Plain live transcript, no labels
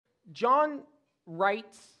John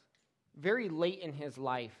writes very late in his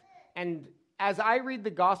life. And as I read the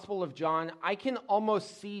Gospel of John, I can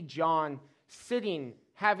almost see John sitting,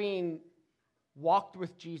 having walked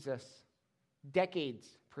with Jesus decades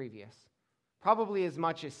previous, probably as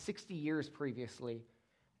much as 60 years previously,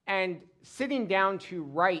 and sitting down to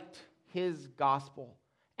write his gospel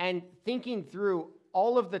and thinking through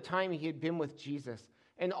all of the time he had been with Jesus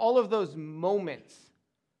and all of those moments,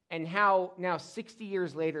 and how now 60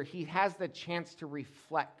 years later he has the chance to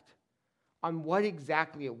reflect on what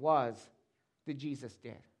exactly it was that Jesus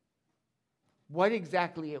did. What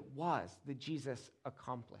exactly it was that Jesus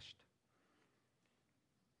accomplished.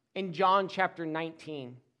 In John chapter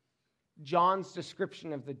 19, John's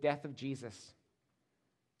description of the death of Jesus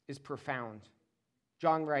is profound.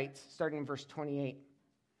 John writes, starting in verse 28,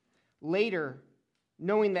 "Later,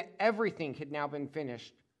 knowing that everything had now been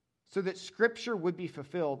finished, so that Scripture would be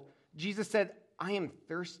fulfilled, Jesus said, 'I am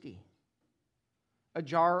thirsty.' A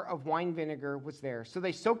jar of wine vinegar was there, so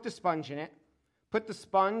they soaked a sponge in it, put the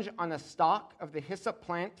sponge on a stalk of the hyssop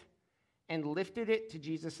plant, and lifted it to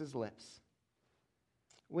Jesus' lips.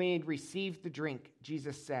 When he had received the drink,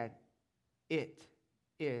 Jesus said, 'It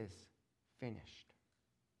is finished.'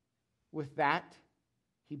 With that,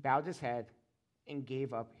 he bowed his head and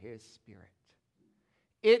gave up his spirit."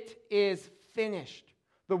 It is finished.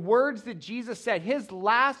 The words that Jesus said, his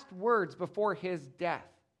last words before his death.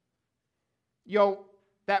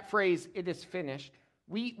 That phrase, "it is finished,"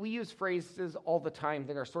 we use phrases all the time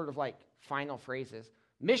that are sort of like final phrases.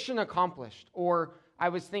 Mission accomplished. Or I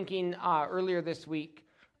was thinking earlier this week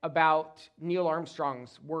about Neil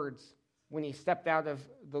Armstrong's words when he stepped out of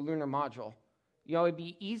the lunar module. It'd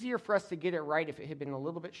be easier for us to get it right if it had been a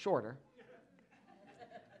little bit shorter.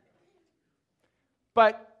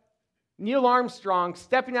 But Neil Armstrong,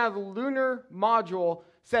 stepping out of the lunar module,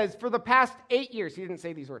 says, for the past 8 years, he didn't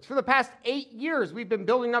say these words, for the past 8 years, we've been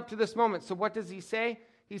building up to this moment. So what does he say?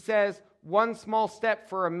 He says, one small step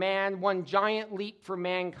for a man, one giant leap for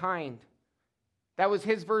mankind. That was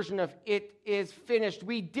his version of "it is finished."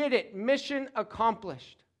 We did it. Mission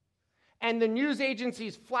accomplished. And the news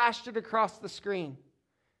agencies flashed it across the screen.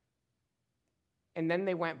 And then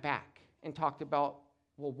they went back and talked about,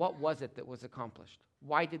 well, what was it that was accomplished?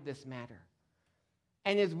 Why did this matter?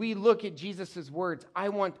 And as we look at Jesus' words, I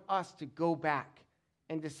want us to go back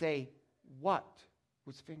and to say, what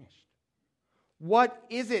was finished? What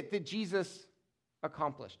is it that Jesus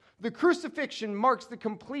accomplished? The crucifixion marks the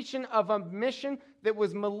completion of a mission that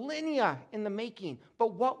was millennia in the making.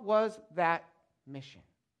 But what was that mission?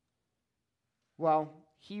 Well,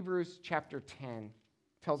 Hebrews chapter 10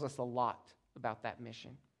 tells us a lot about that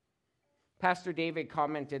mission. Pastor David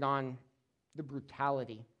commented on the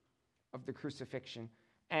brutality of the crucifixion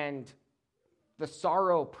and the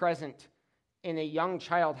sorrow present in a young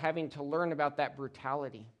child having to learn about that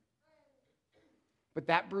brutality. But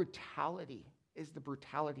that brutality is the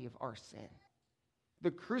brutality of our sin.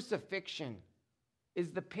 The crucifixion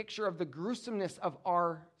is the picture of the gruesomeness of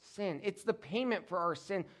our sin. It's the payment for our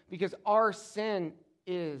sin because our sin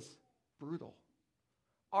is brutal.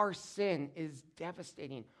 Our sin is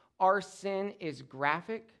devastating. Our sin is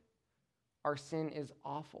graphic. Our sin is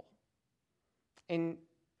awful. In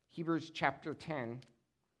Hebrews chapter 10,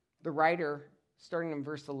 the writer, starting in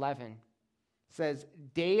verse 11, says,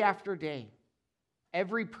 day after day,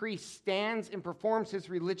 every priest stands and performs his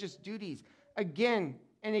religious duties. Again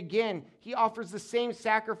and again, he offers the same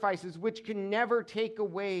sacrifices which can never take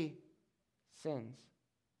away sins.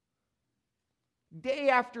 Day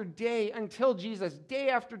after day, until Jesus, day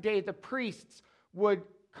after day, the priests would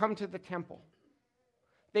come to the temple.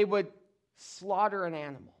 They would slaughter an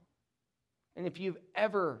animal. And if you've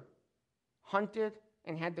ever hunted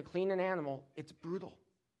and had to clean an animal, it's brutal.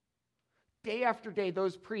 Day after day,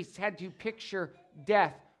 those priests had to picture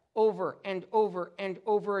death over and over and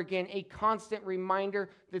over again, a constant reminder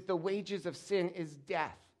that the wages of sin is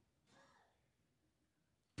death.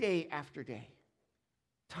 Day after day,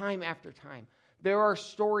 time after time. There are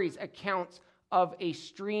stories, accounts of a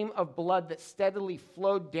stream of blood that steadily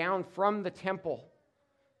flowed down from the temple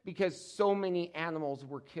because so many animals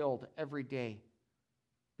were killed every day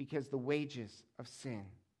because the wages of sin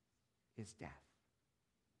is death.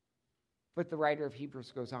 But the writer of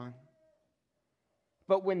Hebrews goes on.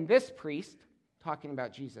 But when this priest, talking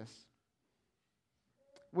about Jesus,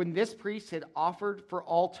 when this priest had offered for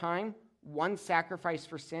all time one sacrifice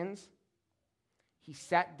for sins, he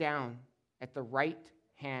sat down at the right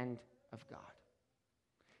hand of God.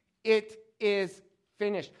 It is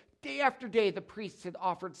finished. Day after day, the priests had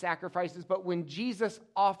offered sacrifices, but when Jesus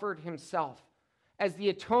offered himself as the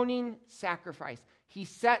atoning sacrifice, He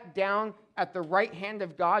sat down at the right hand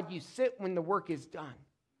of God. You sit when the work is done.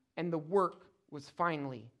 And the work was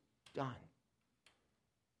finally done.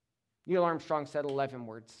 Neil Armstrong said 11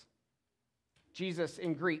 words. Jesus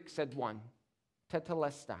in Greek said one.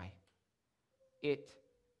 Tetelestai. It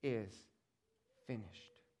is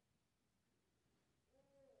finished.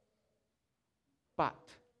 But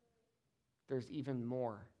there's even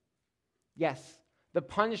more. Yes, the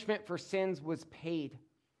punishment for sins was paid.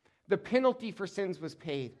 The penalty for sins was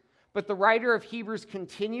paid. But the writer of Hebrews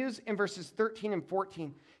continues in verses 13 and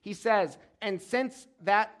 14. He says, and since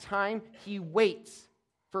that time he waits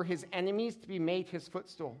for his enemies to be made his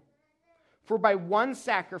footstool. For by one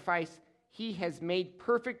sacrifice he has made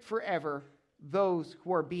perfect forever those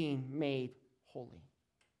who are being made holy.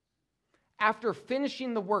 After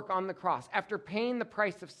finishing the work on the cross, after paying the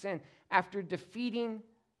price of sin, after defeating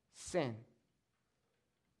sin,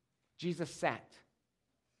 Jesus sat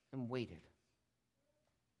and waited.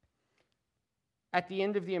 At the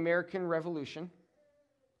end of the American Revolution,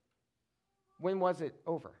 when was it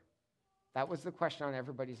over? That was the question on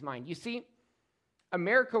everybody's mind. You see,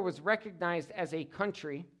 America was recognized as a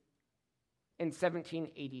country in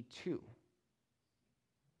 1782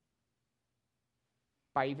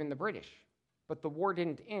 by even the British. But the war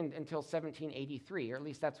didn't end until 1783, or at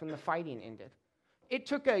least that's when the fighting ended. It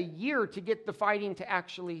took a year to get the fighting to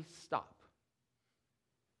actually stop.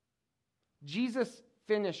 Jesus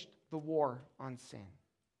finished the war on sin.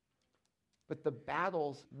 But the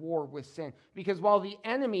battle's war with sin. Because while the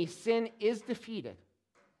enemy, sin, is defeated,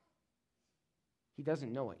 he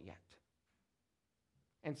doesn't know it yet.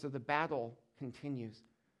 And so the battle continues.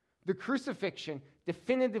 The crucifixion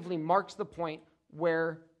definitively marks the point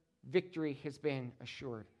where victory has been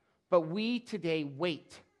assured. But we today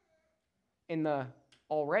wait in the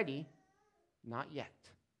already, not yet.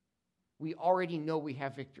 We already know we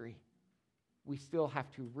have victory. We still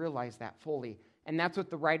have to realize that fully. And that's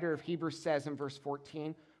what the writer of Hebrews says in verse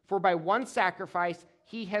 14. For by one sacrifice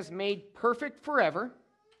he has made perfect forever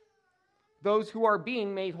those who are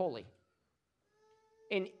being made holy.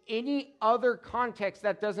 In any other context,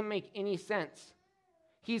 that doesn't make any sense.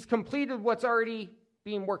 He's completed what's already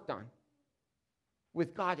being worked on.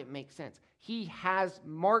 With God, it makes sense. He has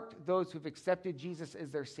marked those who've accepted Jesus as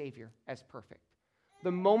their Savior as perfect.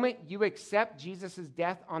 The moment you accept Jesus'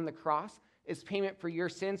 death on the cross as payment for your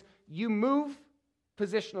sins, you move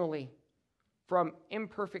positionally from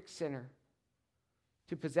imperfect sinner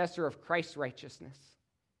to possessor of Christ's righteousness,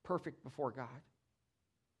 perfect before God.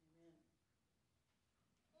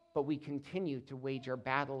 But we continue to wage our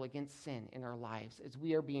battle against sin in our lives as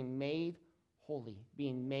we are being made holy,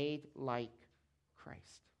 being made like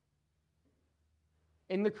Christ.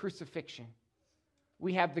 In the crucifixion,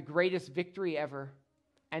 we have the greatest victory ever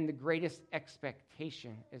and the greatest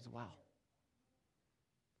expectation as well.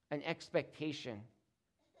 An expectation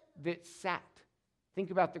that sat.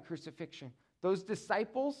 Think about the crucifixion. Those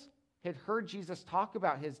disciples had heard Jesus talk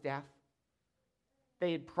about his death.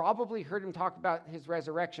 They had probably heard him talk about his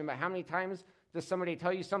resurrection, but how many times does somebody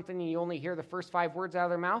tell you something and you only hear the first 5 words out of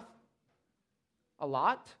their mouth? A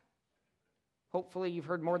lot. Hopefully you've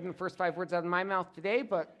heard more than the first 5 words out of my mouth today,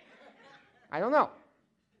 but I don't know.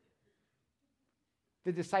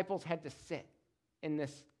 The disciples had to sit in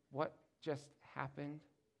this, what just happened?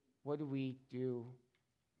 What do we do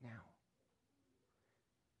now?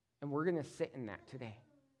 And we're going to sit in that today.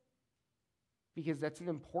 Because that's an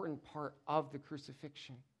important part of the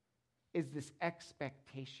crucifixion, is this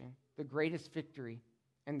expectation, the greatest victory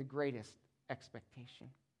and the greatest expectation.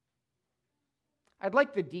 I'd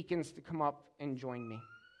like the deacons to come up and join me.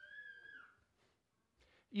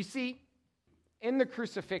 You see, in the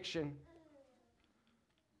crucifixion,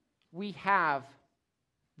 we have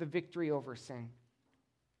the victory over sin.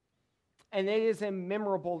 And it is a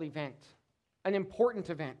memorable event, an important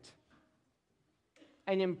event,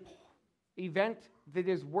 an event that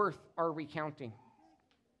is worth our recounting.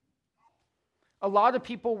 A lot of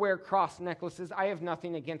people wear cross necklaces. I have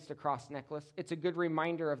nothing against a cross necklace. It's a good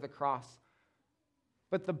reminder of the cross.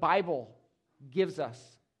 But the Bible gives us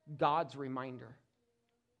God's reminder.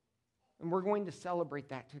 And we're going to celebrate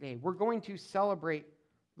that today. We're going to celebrate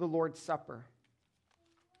the Lord's Supper.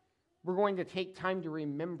 We're going to take time to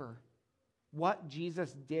remember what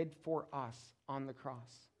Jesus did for us on the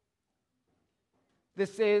cross.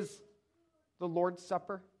 This is the Lord's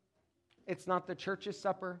Supper. It's not the church's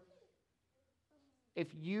supper. If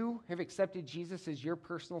you have accepted Jesus as your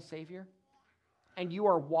personal Savior and you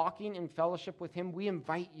are walking in fellowship with Him, we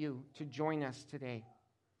invite you to join us today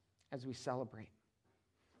as we celebrate.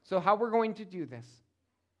 So how we're going to do this,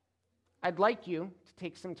 I'd like you to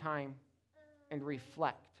take some time and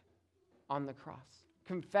reflect on the cross.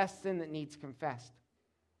 Confess sin that needs confessed.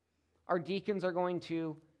 Our deacons are going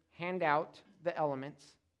to hand out the elements.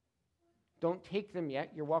 Don't take them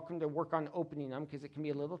yet. You're welcome to work on opening them because it can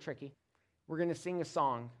be a little tricky. We're going to sing a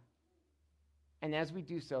song. And as we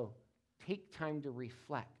do so, take time to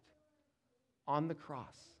reflect on the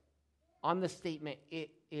cross, on the statement, it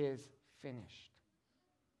is finished.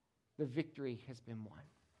 The victory has been won.